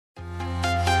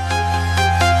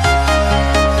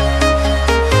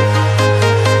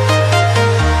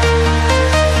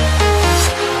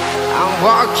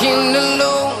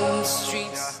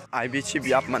IBC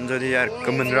biap manjori yar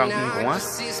kemenrang ngwa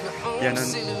yanan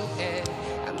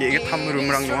ke tham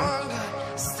rumrang ngwa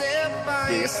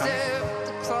ke tham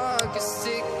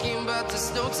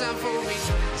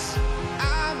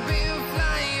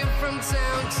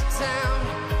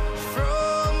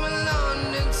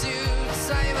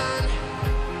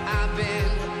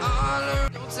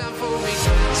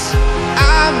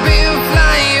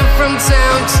from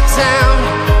town to town,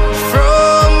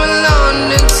 from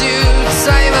London to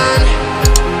Taiwan.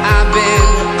 I've been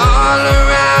all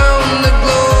around the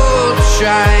globe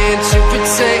trying to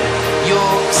protect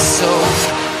your soul.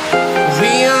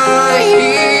 We are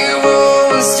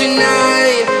heroes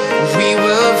tonight. We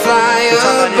will fly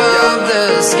above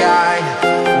the sky.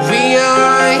 We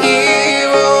are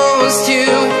heroes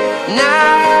tonight.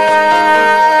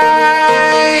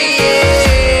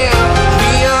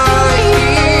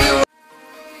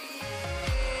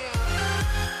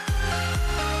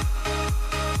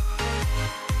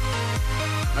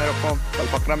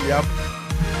 Balpakram biap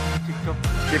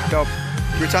tip top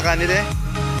cucak ani deh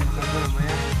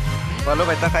balu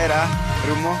baita kaira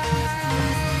rumo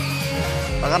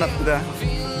makan udah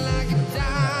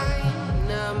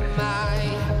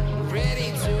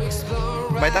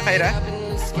baita kaira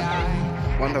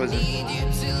 1000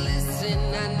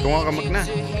 tunggu kamu kena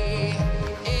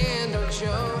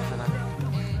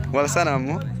walsa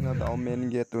namu ngada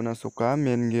main gitu na suka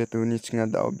main gitu ni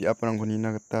ngada biap orang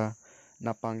kunina kata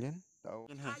napangin tahu.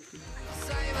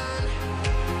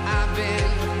 I've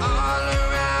been all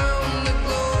around the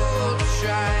globe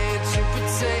trying to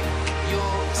protect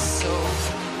your soul.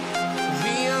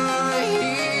 We are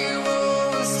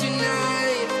heroes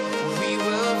tonight. We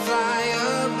will fly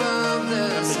above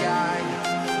the sky.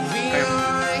 We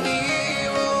are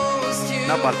heroes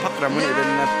tonight. Na Balpakram ni dan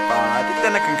na pa di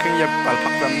tan nak keng ya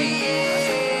Balpakram ni.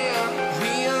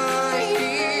 We are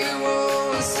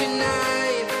heroes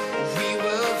tonight.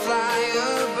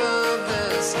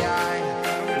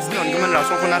 Gimana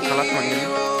langsung kena kalat mangin.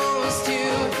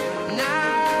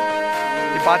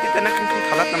 Di party tenak kan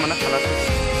kalat namanya kalat.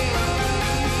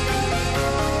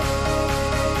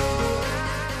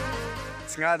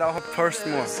 Sengaja dah first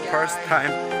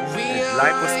time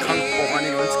life was kang po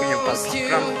ani once kaya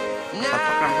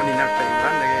Balpakram ko ninak tayo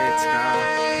kan lagi sengaja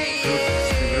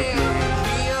group ni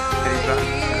kaya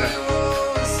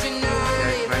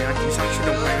kaya kisah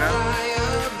sudah kaya.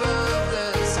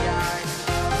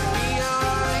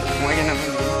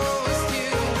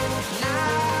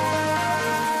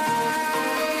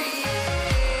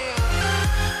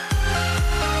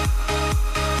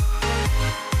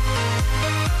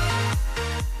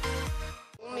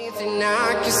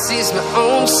 I can see my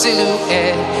own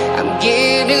silhouette. I'm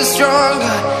getting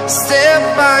stronger, step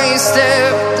by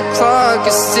step. The clock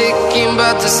is ticking,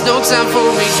 but there's no time for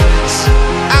regrets.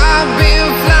 I've been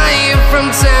flying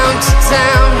from town to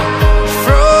town,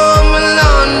 from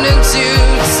London to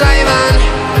Taiwan.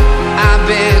 I've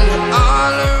been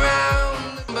all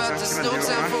around, but there's no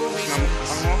time for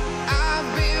regrets. I've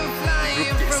been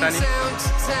flying from town to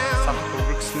town.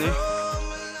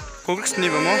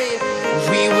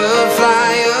 We will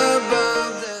fly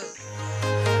above the.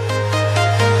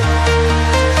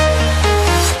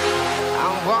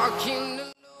 I'm walking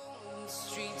alone, the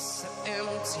streets are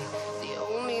empty. The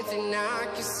only thing I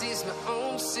can see is my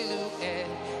own silhouette.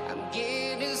 I'm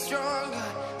getting stronger,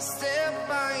 step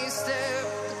by step.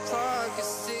 The clock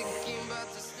is ticking, but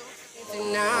there's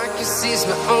nothing I can see is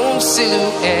my own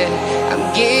silhouette.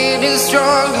 I'm getting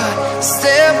stronger,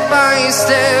 step by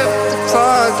step. The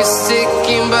clock is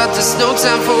ticking, but there's no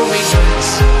time for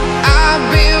regrets. I've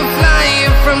been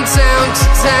flying from town to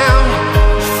town,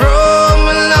 from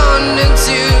London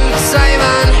to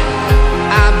Taiwan.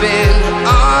 I've been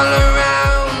all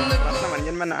around the globe.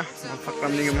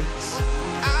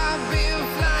 I've been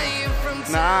flying from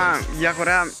town to town. Ya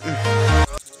kora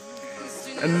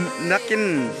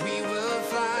nakin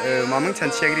mamang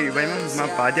chanchi agri riba ma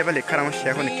badia ba lekha ram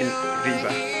shia ko nakin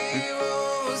riba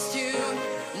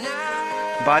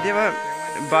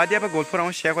badia ba golf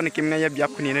ram shia ko nakin na ya biap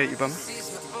khuni na riba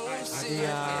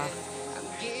badia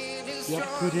biap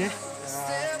khuni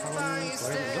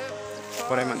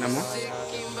kore mat namo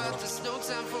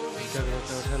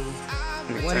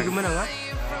wari gimana ga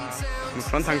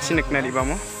front thang chinik na riba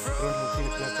mo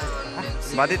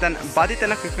badi tan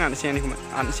nak kan siani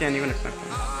ko nak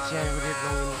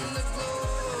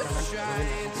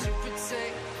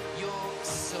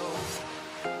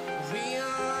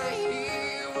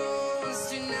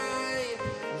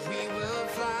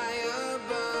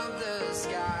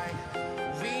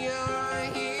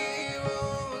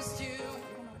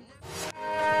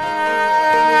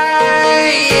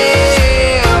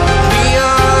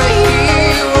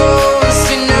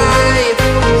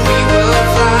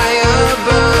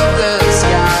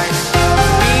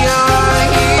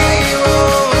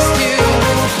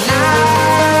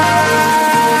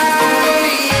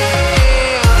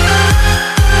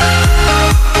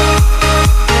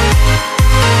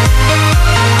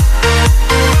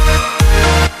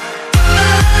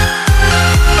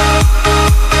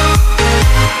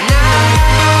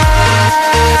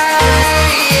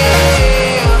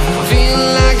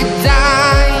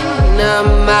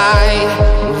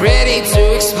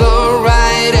explore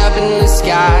right up in the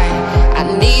sky. I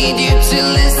need you to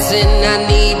listen, I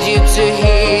need you to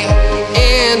hear,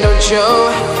 and don't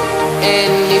show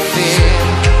any fear.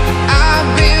 I've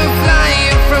been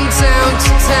flying from town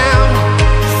to town,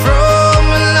 from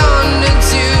London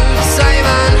to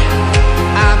Taiwan.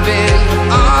 I've been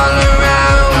all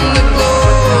around the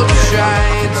globe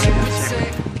trying to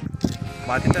protect.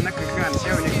 마디다나 그게 안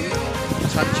세우니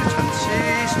천치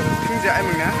소풍제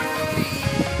아이먹냐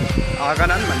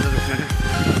아가난 만져줬네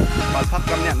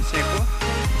발팍감이 안 세고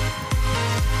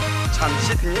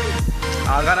참치 등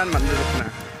아가난 만져줬구나.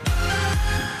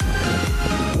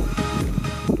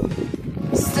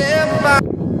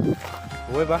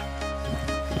 뭐 해봐.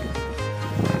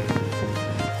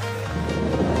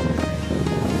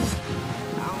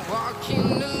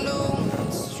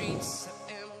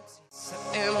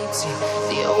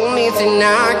 The only thing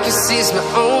I can see is my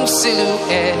own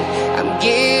silhouette. I'm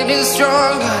getting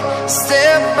stronger,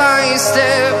 step by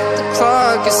step. The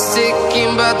clock is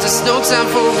ticking, but there's no time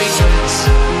for regrets.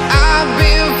 I've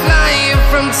been flying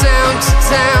from town to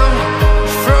town,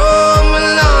 from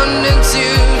London to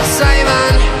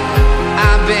Taiwan.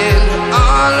 I've been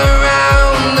all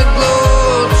around the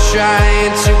globe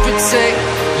trying to protect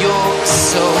your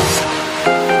soul.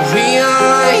 We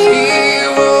are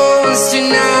heroes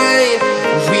tonight.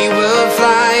 We will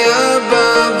fly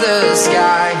above the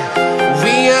sky.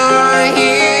 We are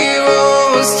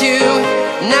heroes tonight.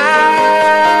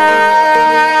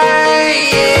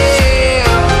 Yeah.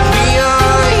 We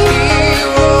are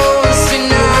heroes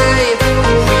tonight.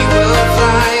 We will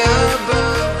fly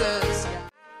above the sky.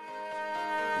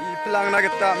 이플랑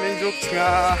나겠다 민족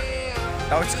층아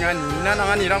나우 층아 니나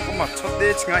나간 이랑 꼭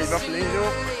맞췄대 층아 이바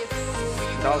플랭족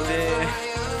나우데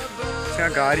층아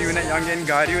가리우나 양겐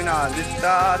가리우나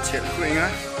알리스다 첼구잉아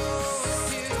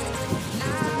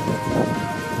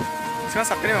층아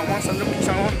사건이 멍멍 산족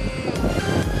피상호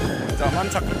자만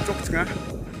작곡 쪽 층아.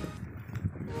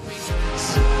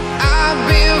 I've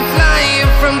been flying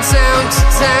from town to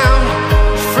town,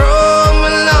 from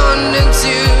London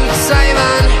to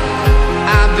Taiwan.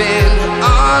 I've been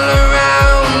all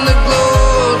around the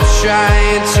globe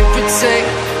trying to protect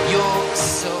your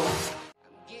soul.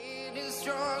 I'm getting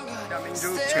stronger.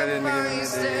 민족 층아 되는 게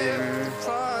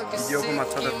비디오고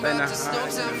맞춰졌다나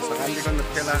사람들 건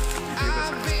높게라 비디오가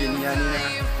sakskini 아니나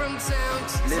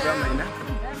레바 마이나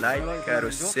like,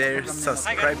 share,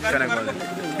 subscribe, kana boleh.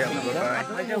 Okay,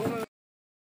 bye bye.